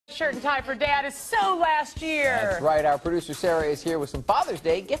shirt and tie for Dad is so last year. That's right. Our producer Sarah is here with some Father's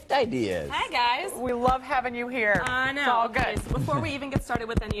Day gift ideas. Hi, guys. We love having you here. I know. It's all good. Okay, so before we even get started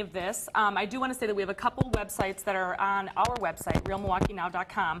with any of this, I do want to say that we have a couple websites that are on our website,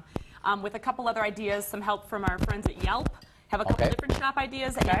 realmilwaukeenow.com, with a couple other ideas, some help from our friends at Yelp. Have a couple different shop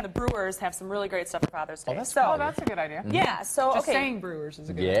ideas, and the Brewers have some really great stuff for Father's Day. That's a good idea. Yeah, so Just saying Brewers is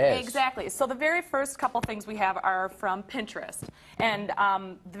a good idea. Yes. Exactly. So the very first couple things we have are from Pinterest. And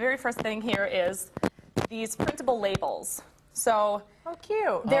the very first thing here is these printable labels. So Oh,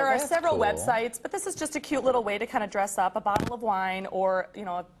 cute. there are that's several cool. websites, but this is just a cute little way to kind of dress up a bottle of wine or, you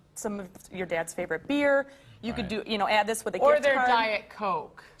know, some of your dad's favorite beer. You could do, you know, add this with a gift Or card. their Diet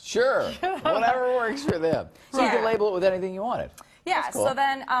Coke. Sure. Whatever works for them. So you can label it with anything you wanted. Yeah, That's cool. so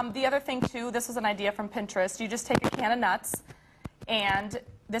then the other thing, too, this was an idea from Pinterest. You just take a can of nuts, and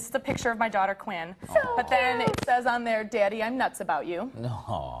this is a picture of my daughter, Quinn. But then it says on there, Daddy, I'm nuts about you.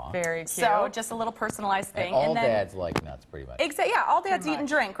 No. Very cute. So just a little personalized thing. All and then, dads like nuts, pretty much. yeah, all dads eat and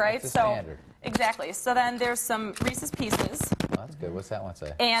drink, right? That's the standard. Exactly. So then there's some Reese's Pieces, Oh, that's good. What's that one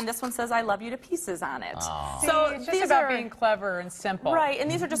say? and this one says I love you to pieces on it. See, So it's just these about are being clever and simple. right, and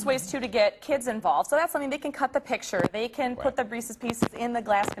these are just ways too to get kids involved. So that's something they can cut the picture, they can put the Reese's Pieces in the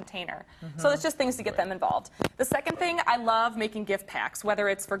glass container. So it's just things to get them involved. The second thing, I love making gift packs, whether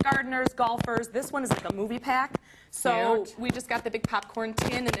it's for gardeners, golfers. This one is like a movie pack. So Cute. we just got the big popcorn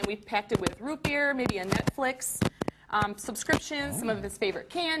tin, and then we packed it with root beer, maybe a Netflix subscription, some of his favorite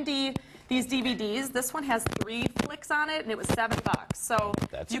candy. These DVDs, this one has 3 flicks on it, and it was $7. So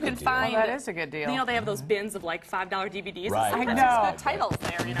That's a you good can deal. find. Well, that is a good deal. You know, they have those bins of like $5 DVDs. Right. And sometimes I know. there's good titles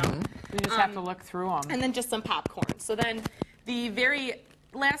there, you know. You just have to look through them. And then just some popcorn. So then the very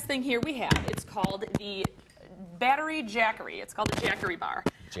last thing here we have, it's called the battery Jackery. It's called the Jackery bar.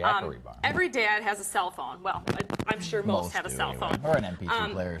 Jackery bar. Every dad has a cell phone. Well, I'm sure most have a do, cell anyway. phone. Or an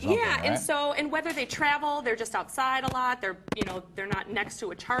MP3 player or something, Yeah, right? and so, and whether they travel, they're just outside a lot, they're, you know, they're not next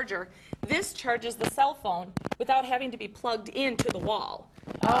to a charger. This charges the cell phone without having to be plugged into the wall.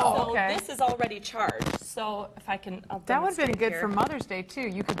 Oh, so okay. this is already charged. So if I can, I'll That would have been demonstrate good here. for Mother's Day, too.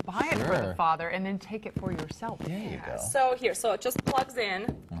 You could buy it for Sure. the father and then take it for yourself. There you go. So here, so it just plugs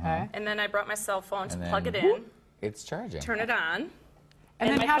in, Okay. and then I brought my cell phone to And plug then, it in, It's charging. turn it on, And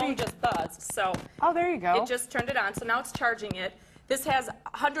then my how do phone you... just buzzed. So Oh, there you go. it just turned it on, so now it's charging it. This has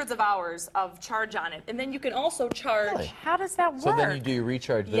hundreds of hours of charge on it, and then you can also charge. Really? How does that work? So then you do you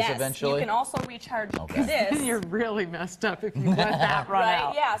recharge this Yes, eventually? you can also recharge Okay. this. You're really messed up if you let that run Right,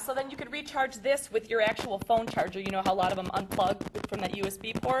 out. yeah, so then you could recharge this with your actual phone charger. You know how a lot of them unplug from that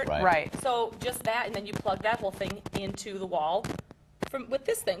USB port? Right. Right. So just that, and then you plug that whole thing into the wall with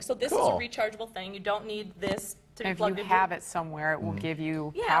this thing. So this is a Cool. rechargeable thing. You don't need this to be If plugged you into. have it somewhere, it will give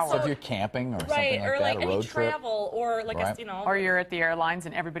you Yeah, power. So if you're camping or Right, something or like like that, a any road trip. travel, or like Right. a, you know. Or you're at the airlines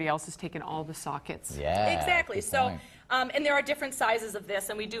and everybody else is taking all the sockets. Yeah. Exactly. good So, point. and there are different sizes of this,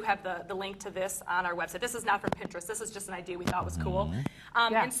 and we do have the link to this on our website. This is not from Pinterest. This is just an idea we thought was cool.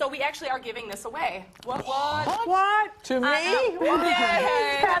 Yeah. And so we actually are giving this away. What? What? To me? Yay!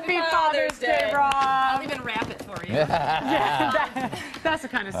 Happy Father's Day, Rob. I'll even wrap it for you. That's the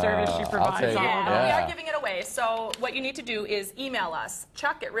kind of service she provides. take it. all Yeah, of we us. are giving it away. So what you need to do is email us,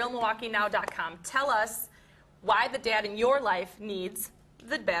 chuck@realmilwaukeenow.com. Tell us why the dad in your life needs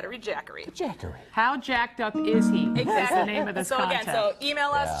the battery Jackery. Jackery. How jacked up is he? That's the name of this So contest. again, so email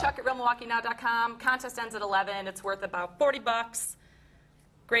us, Yeah. chuck@realmilwaukeenow.com. Contest ends at 11. It's worth about $40.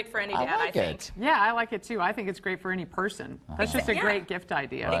 Great for any dad, I I like think. it. Yeah, I like it too. I think it's great for any person. That's just a Yeah. great gift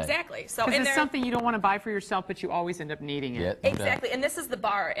idea. Right. Exactly. So Because and it's there- something you don't want to buy for yourself, but you always end up needing it. Yeah, Exactly, and this is the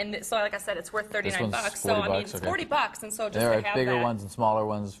bar, and so like I said, it's worth $39 one's bucks. So I mean, $40, it's okay. $40, and so just There to are have bigger that. ones and smaller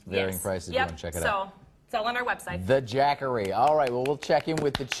ones, varying Yes. prices. Yep. You want to check it out. So it's all on our website. The Jackery. All right, well, we'll check in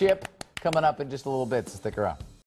with the chip coming up in just a little bit, so stick around.